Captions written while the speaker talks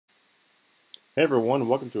Hey everyone,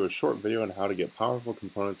 welcome to a short video on how to get powerful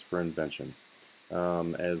components for Invention.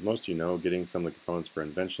 As most of you know, getting some of the components for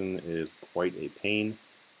Invention is quite a pain,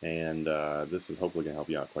 and this is hopefully going to help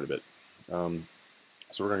you out quite a bit.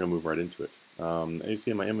 So we're going to move right into it. As you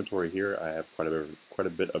see in my inventory here, I have quite a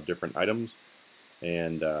bit of different items,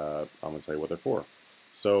 and I'm going to tell you what they're for.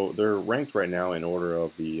 So they're ranked right now in order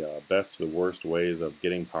of the best to the worst ways of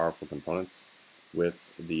getting powerful components, with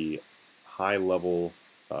the high level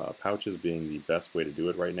pouches being the best way to do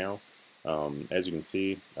it right now. As you can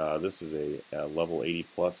see, this is a level 80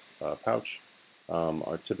 plus pouch.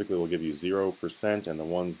 Typically will give you 0%, and the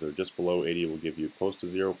ones that are just below 80 will give you close to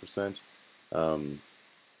 0%.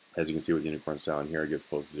 As you can see with the unicorn style in here, it gives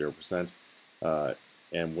close to 0%.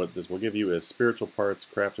 And what this will give you is spiritual parts,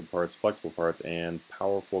 crafted parts, flexible parts, and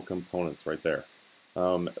powerful components right there.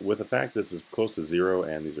 With the fact this is close to 0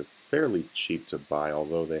 and these are fairly cheap to buy,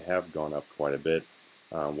 although they have gone up quite a bit,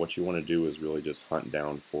 what you want to do is really just hunt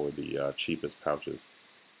down for the cheapest pouches.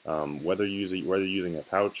 Whether you're using a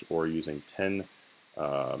pouch or using 10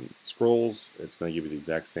 scrolls, it's going to give you the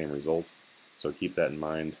exact same result. So keep that in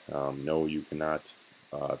mind. No, you cannot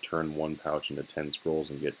turn one pouch into 10 scrolls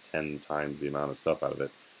and get 10 times the amount of stuff out of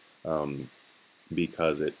it,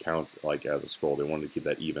 because it counts like as a scroll. They wanted to keep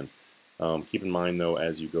that even. Keep in mind though,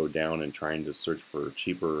 as you go down and trying to search for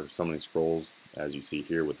cheaper summoning scrolls, as you see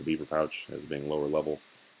here with the beaver pouch as being lower level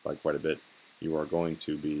by quite a bit, you are going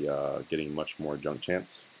to be getting much more junk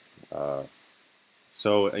chance.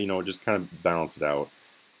 So just kind of balance it out.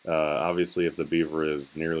 Obviously, if the beaver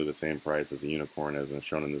is nearly the same price as a unicorn, as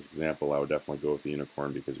shown in this example, I would definitely go with the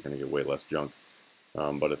unicorn because you're going to get way less junk.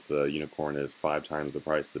 But if the unicorn is 5 times the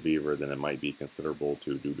price of the beaver, then it might be considerable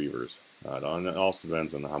to do beavers. It also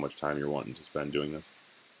depends on how much time you're wanting to spend doing this.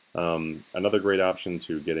 Another great option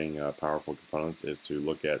to getting powerful components is to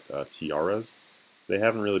look at tiaras. They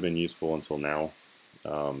haven't really been useful until now.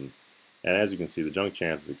 And as you can see, the junk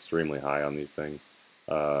chance is extremely high on these things.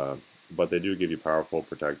 But they do give you powerful,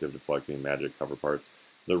 protective, deflecting, magic cover parts.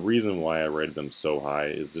 The reason why I rated them so high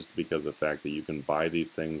is just because of the fact that you can buy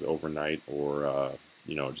these things overnight, or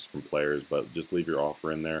just from players, but just leave your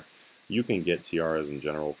offer in there. You can get tiaras in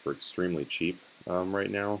general for extremely cheap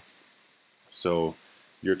right now. So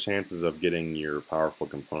your chances of getting your powerful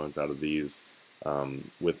components out of these,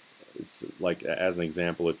 like as an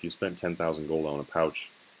example, if you spent 10,000 gold on a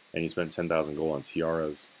pouch and you spent 10,000 gold on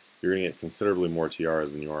tiaras, you're going to get considerably more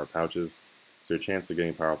tiaras than you are pouches. So your chance of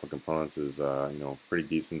getting powerful components is pretty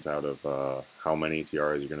decent out of how many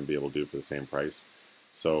tiaras you're going to be able to do for the same price.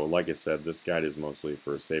 So like I said, this guide is mostly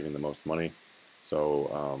for saving the most money.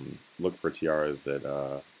 So look for tiaras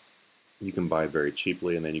that you can buy very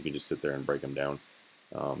cheaply, and then you can just sit there and break them down.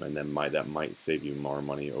 And then that might save you more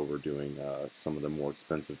money over doing some of the more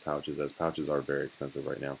expensive pouches, as pouches are very expensive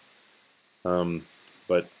right now.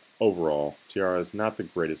 But overall, tiara is not the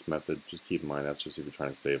greatest method. Just keep in mind that's just if you're trying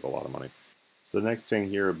to save a lot of money. So the next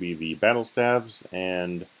thing here would be the battle staves,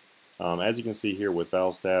 and as you can see here with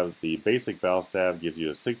battle staves, the basic battle staff gives you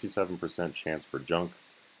a 67% chance for junk,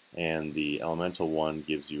 and the elemental one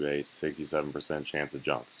gives you a 67% chance of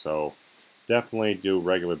junk. So definitely do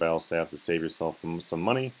regular battle staves to save yourself some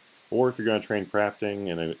money. Or if you're going to train crafting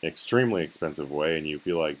in an extremely expensive way and you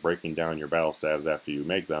feel like breaking down your battle staves after you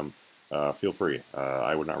make them, feel free.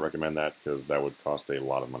 I would not recommend that because that would cost a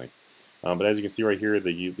lot of money. But as you can see right here,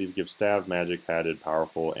 these give stav, magic, padded,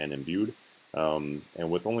 powerful, and imbued. And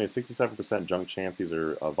with only a 67% junk chance, these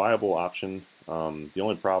are a viable option. The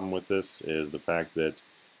only problem with this is the fact that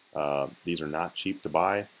these are not cheap to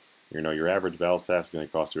buy. Your average battle staff is going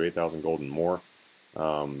to cost you 8,000 gold and more.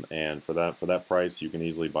 And for that price, you can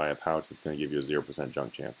easily buy a pouch that's going to give you a 0%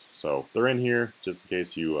 junk chance. So they're in here just in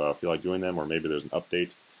case you feel like doing them, or maybe there's an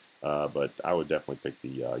update. But I would definitely pick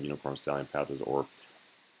the unicorn stallion pouches or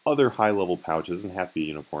other high-level pouches. It doesn't have to be a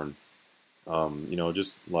unicorn.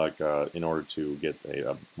 Just like in order to get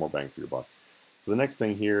a more bang for your buck. So the next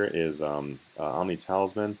thing here is Omni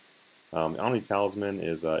Talisman. Omni Talisman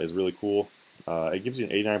is really cool. It gives you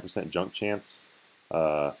an 89% junk chance,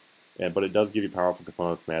 but it does give you powerful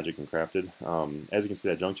components, magic, and crafted. As you can see,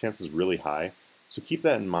 that junk chance is really high, so keep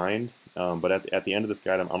that in mind. But at the end of this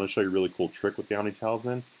guide, I'm going to show you a really cool trick with the Omni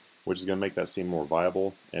Talisman, which is going to make that seem more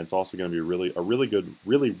viable, and it's also going to be a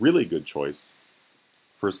really good choice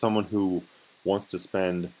for someone who wants to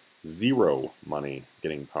spend zero money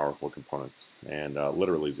getting powerful components, and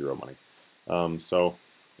literally zero money. Don't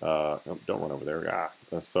run over there.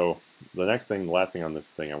 So the last thing on this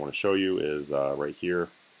thing I want to show you is right here,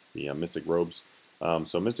 the Mystic Robes.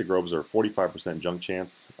 So Mystic Robes are 45% junk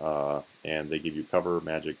chance, and they give you cover,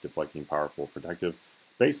 magic, deflecting, powerful, protective.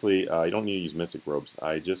 Basically, you don't need to use Mystic Robes.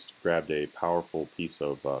 I just grabbed a powerful piece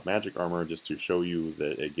of magic armor just to show you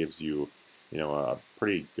that it gives you, a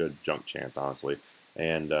pretty good junk chance, honestly.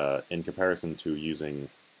 And in comparison to using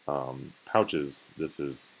pouches, this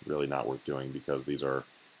is really not worth doing because these are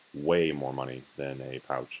way more money than a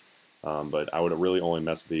pouch. But I would really only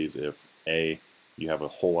mess with these if A, you have a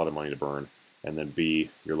whole lot of money to burn, and then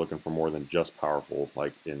B, you're looking for more than just powerful,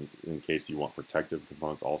 like in case you want protective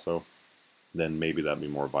components also, then maybe that'd be a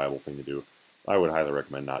more viable thing to do. I would highly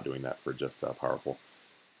recommend not doing that for just powerful.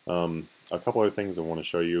 A couple other things I want to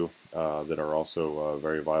show you that are also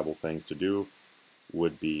very viable things to do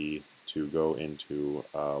would be to go into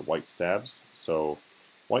white stabs. So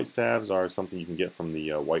white stabs are something you can get from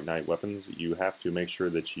the White Knight weapons. You have to make sure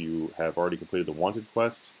that you have already completed the Wanted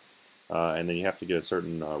quest, and then you have to get a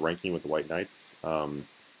certain ranking with the White Knights.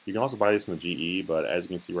 You can also buy these from the GE, but as you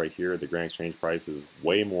can see right here, the Grand Exchange price is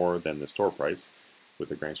way more than the store price, with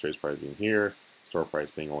the Grand Exchange price being here, store price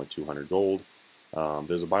being only 200 gold.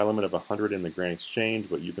 There's a buy limit of 100 in the Grand Exchange,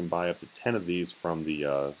 but you can buy up to 10 of these from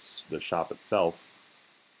the shop itself.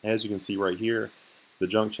 As you can see right here, the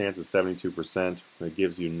junk chance is 72%. It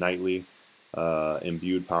gives you nightly,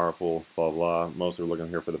 imbued, powerful, blah, blah. Most are looking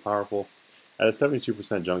here for the powerful. At a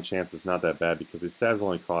 72% junk chance, it's not that bad because these stabs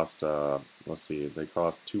only cost, let's see, they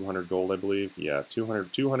cost 200 gold, I believe. Yeah,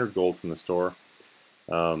 200 gold from the store.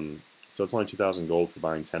 So it's only 2,000 gold for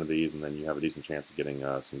buying 10 of these, and then you have a decent chance of getting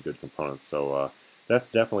some good components. So that's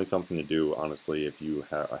definitely something to do, honestly, if you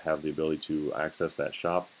have the ability to access that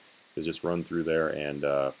shop, is just run through there and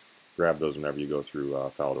grab those whenever you go through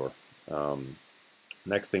Falador.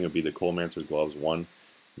 Next thing would be the Coalmancer's Gloves 1.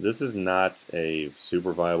 This is not a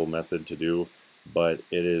super viable method to do, but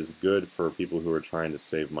it is good for people who are trying to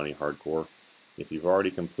save money hardcore. If you've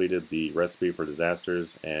already completed the recipe for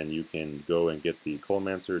disasters and you can go and get the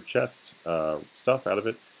Coalmancer chest stuff out of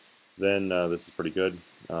it, then this is pretty good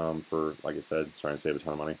for, like I said, trying to save a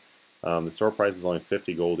ton of money. The store price is only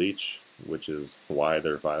 50 gold each, which is why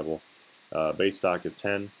they're viable. Base stock is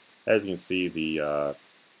 10. As you can see,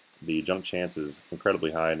 the junk chance is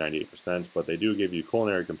incredibly high, 98%, but they do give you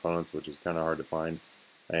culinary components, which is kind of hard to find,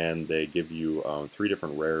 and they give you 3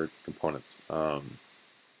 different rare components.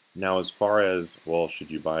 Now, as far as, well,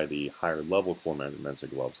 should you buy the higher level Culinary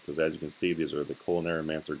Gloves? Because as you can see, these are the Culinary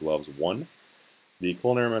Gloves 1. The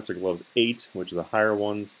Culinary Gloves 8, which are the higher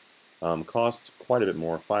ones, cost quite a bit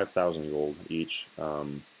more, 5,000 gold each,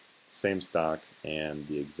 same stock, and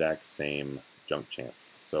the exact same junk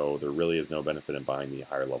chance. So there really is no benefit in buying the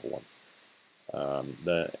higher level ones.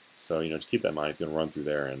 So just keep that in mind if you want to run through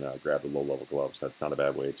there and grab the low level gloves. That's not a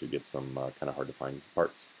bad way to get some kind of hard to find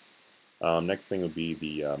parts. Next thing would be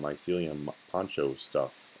the mycelium poncho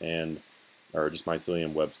stuff, or just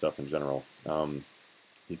mycelium web stuff in general.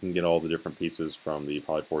 You can get all the different pieces from the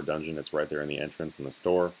Polypore dungeon. It's right there in the entrance in the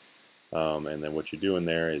store. And then what you do in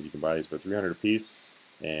there is you can buy these for 300 a piece,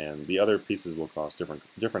 and the other pieces will cost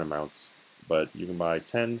different amounts. But you can buy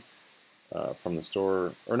 10 from the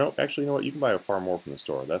store, or no, actually, you know what? You can buy far more from the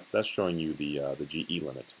store. That's showing you the GE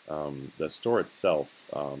limit. The store itself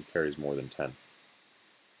carries more than 10.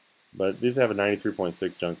 But these have a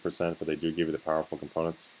 93.6 junk percent, but they do give you the powerful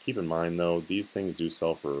components. Keep in mind, though, these things do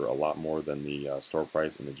sell for a lot more than the store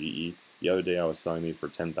price in the GE. The other day I was selling these for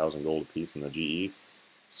 10,000 gold a piece in the GE,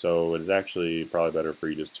 so it is actually probably better for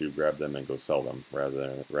you just to grab them and go sell them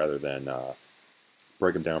rather than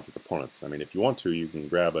break them down for components. I mean, if you want to, you can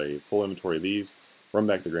grab a full inventory of these, run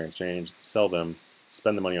back to Grand Exchange, sell them,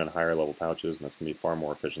 spend the money on higher level pouches, and that's going to be far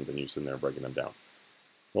more efficient than you sitting there breaking them down.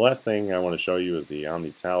 The last thing I want to show you is the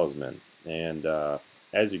Omni Talisman, and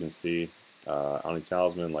as you can see, Omni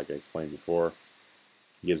Talisman, like I explained before,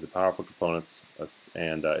 gives the powerful components,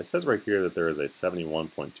 and it says right here that there is a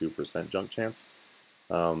 71.2% junk chance.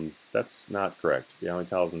 That's not correct. The Omni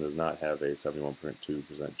Talisman does not have a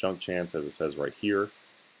 71.2% junk chance, as it says right here.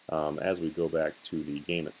 As we go back to the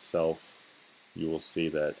game itself, you will see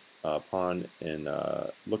that upon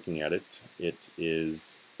looking at it, it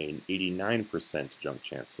is an 89% junk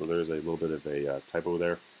chance. So there's a little bit of a typo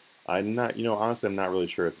there. I'm not, honestly, I'm not really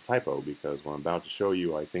sure it's a typo because what I'm about to show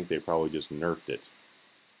you, I think they probably just nerfed it.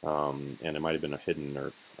 And it might have been a hidden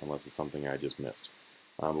nerf, unless it's something I just missed.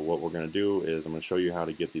 But what we're going to do is I'm going to show you how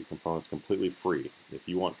to get these components completely free. If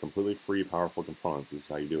you want completely free, powerful components, this is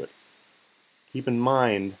how you do it. Keep in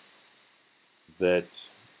mind that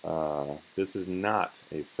this is not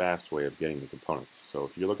a fast way of getting the components. So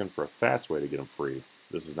if you're looking for a fast way to get them free,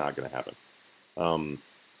 this is not going to happen.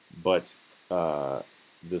 But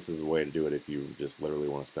this is a way to do it if you just literally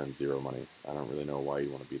want to spend zero money. I don't really know why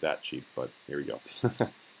you want to be that cheap, but here we go.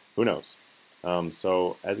 Who knows?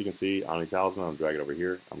 So as you can see, Omni Talisman, I'm drag it over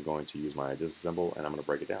here. I'm going to use my disassemble and I'm going to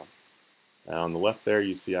break it down. And on the left there,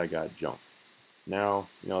 you see I got junk. Now,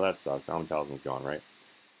 that sucks. Omni Talisman's gone, right?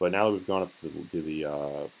 But now that we've gone up to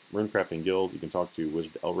the Runecrafting Guild, you can talk to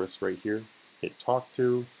Wizard Elris right here. Hit talk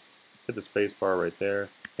to, hit the space bar right there,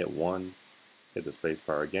 hit 1, hit the space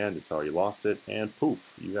bar again to tell you lost it, and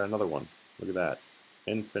poof, you got another one. Look at that.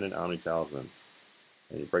 Infinite Omni Talismans.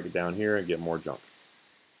 And you break it down here and get more junk.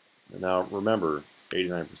 Now remember,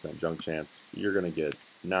 89% junk chance. You're going to get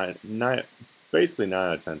basically 9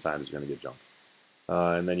 out of 10 times you're going to get junk.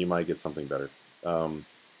 And then you might get something better. I'm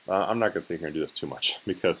not going to sit here and do this too much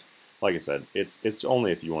because, like I said, it's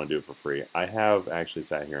only if you want to do it for free. I have actually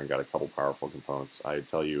sat here and got a couple powerful components. I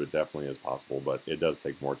tell you it definitely is possible, but it does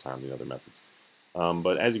take more time than other methods.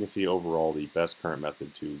 But as you can see, overall, the best current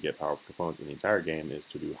method to get powerful components in the entire game is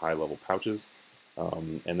to do high-level pouches.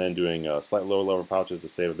 And then doing slightly lower-level pouches to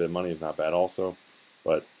save a bit of money is not bad also.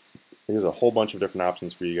 But there's a whole bunch of different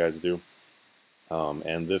options for you guys to do.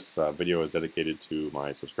 And this video is dedicated to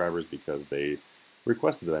my subscribers because they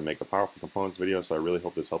requested that I make a powerful components video, so I really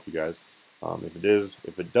hope this helped you guys.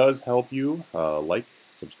 If it does help you, like,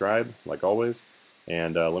 subscribe, like always,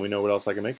 and let me know what else I can make.